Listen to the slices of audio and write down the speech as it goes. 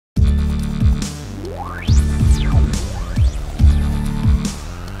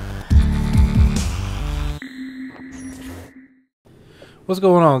What's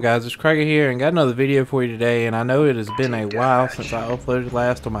going on, guys? It's Kraka here and got another video for you today, and I know it has been a while since I uploaded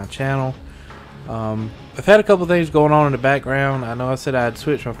last on my channel. I've had a couple things going on in the background. I know I said I'd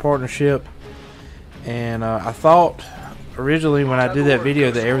switch my partnership, and I thought originally when I did that video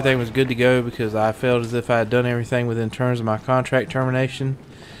that everything was good to go because I felt as if I had done everything within terms of my contract termination.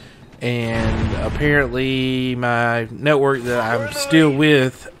 And apparently my network that I'm still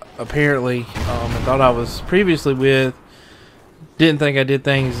with, I thought I was previously with, didn't think I did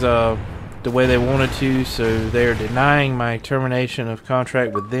things the way they wanted to, so they're denying my termination of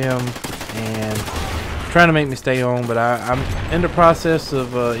contract with them and trying to make me stay on. But I'm in the process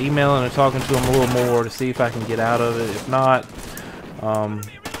of emailing and talking to them a little more to see if I can get out of it. If not,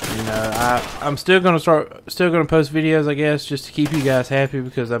 you know, I'm still gonna post videos, I guess, just to keep you guys happy,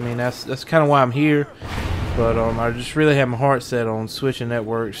 because I mean that's kind of why I'm here. But I just really have my heart set on switching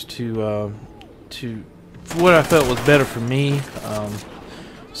networks to what I felt was better for me,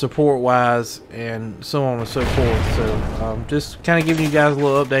 support wise and so on and so forth. So just kind of giving you guys a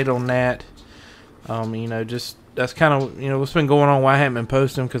little update on that. You know, just that's kind of, you know, what's been going on, why I haven't been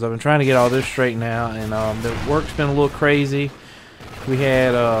posting, because I've been trying to get all this straightened out, and the work's been a little crazy. We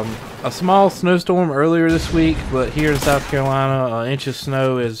had a small snowstorm earlier this week, but here in South Carolina, an inch of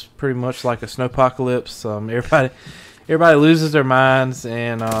snow is pretty much like a snowpocalypse. Everybody loses their minds,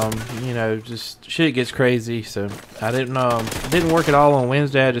 and you know, just shit gets crazy. So I didn't work at all on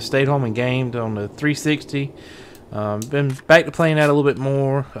Wednesday. I just stayed home and gamed on the 360. Been back to playing that a little bit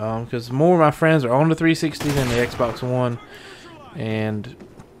more because more of my friends are on the 360 than the Xbox One, and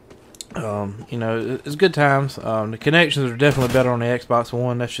you know, it's good times. The connections are definitely better on the Xbox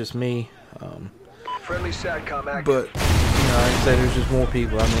One. That's just me. Friendly SATCOM active. But you know, like I say, there's just more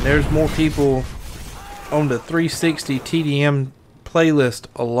people. I mean, there's more people on the 360 TDM playlist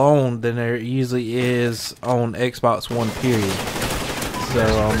alone than there usually is on Xbox One, period.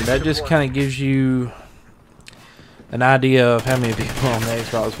 So that just kind of gives you an idea of how many people on the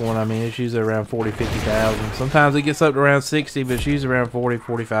Xbox One. I mean, it's usually around 40, 50,000. Sometimes it gets up to around 60, but it's usually around 40,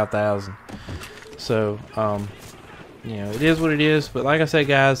 45,000. So, you know, it is what it is. But like I said,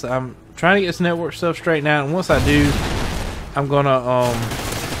 guys, I'm trying to get this network stuff straightened out, and once I do, I'm gonna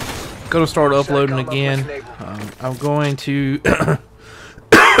start uploading again. I'm going to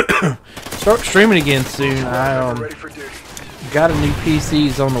start streaming again soon. I got a new PC.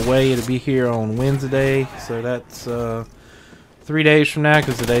 It's on the way. It'll be here on Wednesday, so that's 3 days from now,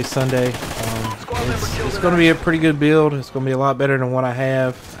 because today's Sunday. It's going to be a pretty good build. It's going to be a lot better than what I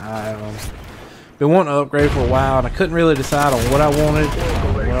have. I've been wanting to upgrade for a while, and I couldn't really decide on what I wanted.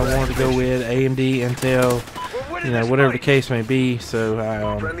 What I wanted to go with, AMD, Intel, you know, whatever the case may be. So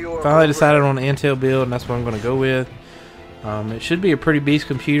I finally decided on the Intel build, and that's what I'm going to go with. It should be a pretty beast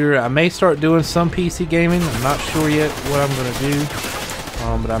computer. I may start doing some PC gaming. I'm not sure yet what I'm going to do,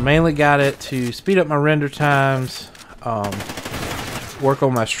 but I mainly got it to speed up my render times, work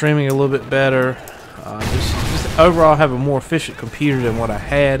on my streaming a little bit better, just overall have a more efficient computer than what I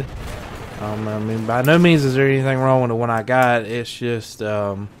had. I mean, by no means is there anything wrong with the one I got. It's just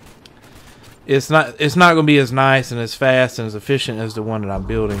it's not going to be as nice and as fast and as efficient as the one that I'm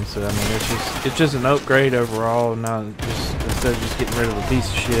building. So I mean, it's just an upgrade overall, not just, instead of just getting rid of a piece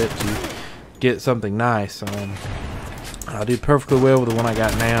of shit to get something nice. I do perfectly well with the one I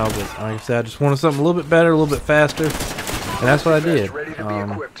got now, but like I said, I just wanted something a little bit better, a little bit faster, and that's what I did.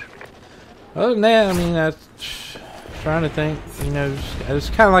 Other than that, I mean, I'm trying to think, you know, it's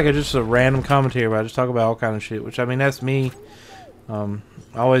kind of like just a random commentary where I just talk about all kind of shit, which, I mean, that's me.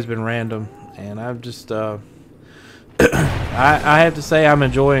 Always been random, and I've just I have to say I'm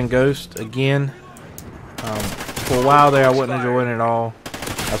enjoying Ghost again. For a while there I wasn't enjoying it at all.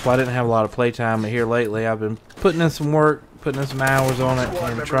 That's why I didn't have a lot of playtime, but here lately I've been putting in some work, putting in some hours on it,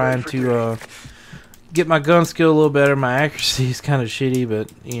 and trying to get my gun skill a little better. My accuracy is kind of shitty,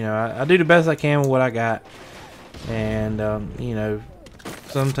 but you know, I do the best I can with what I got. And you know,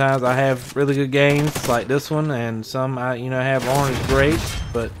 sometimes I have really good games like this one, and some I have aren't as great.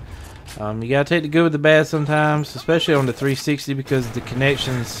 But you gotta take the good with the bad sometimes, especially on the 360, because the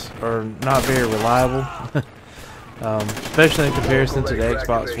connections are not very reliable. Especially in comparison to the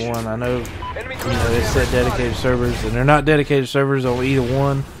Xbox One. I know, you know, they set dedicated servers, and they're not dedicated servers on either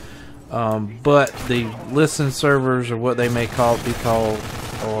one. But the listen servers, or what they may be called,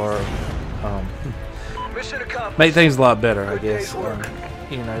 or make things a lot better, I guess.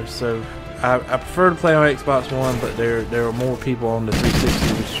 You know, so I prefer to play on Xbox One, but there are more people on the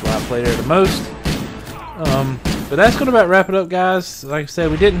 360, which is why I play there the most. But that's going to about wrap it up, guys. Like I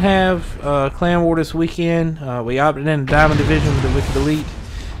said, we didn't have Clan War this weekend. We opted in the Diamond Division with the Wicked Elite,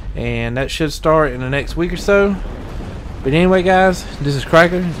 and that should start in the next week or so. But anyway, guys, this is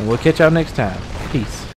Kraka, and we'll catch y'all next time. Peace.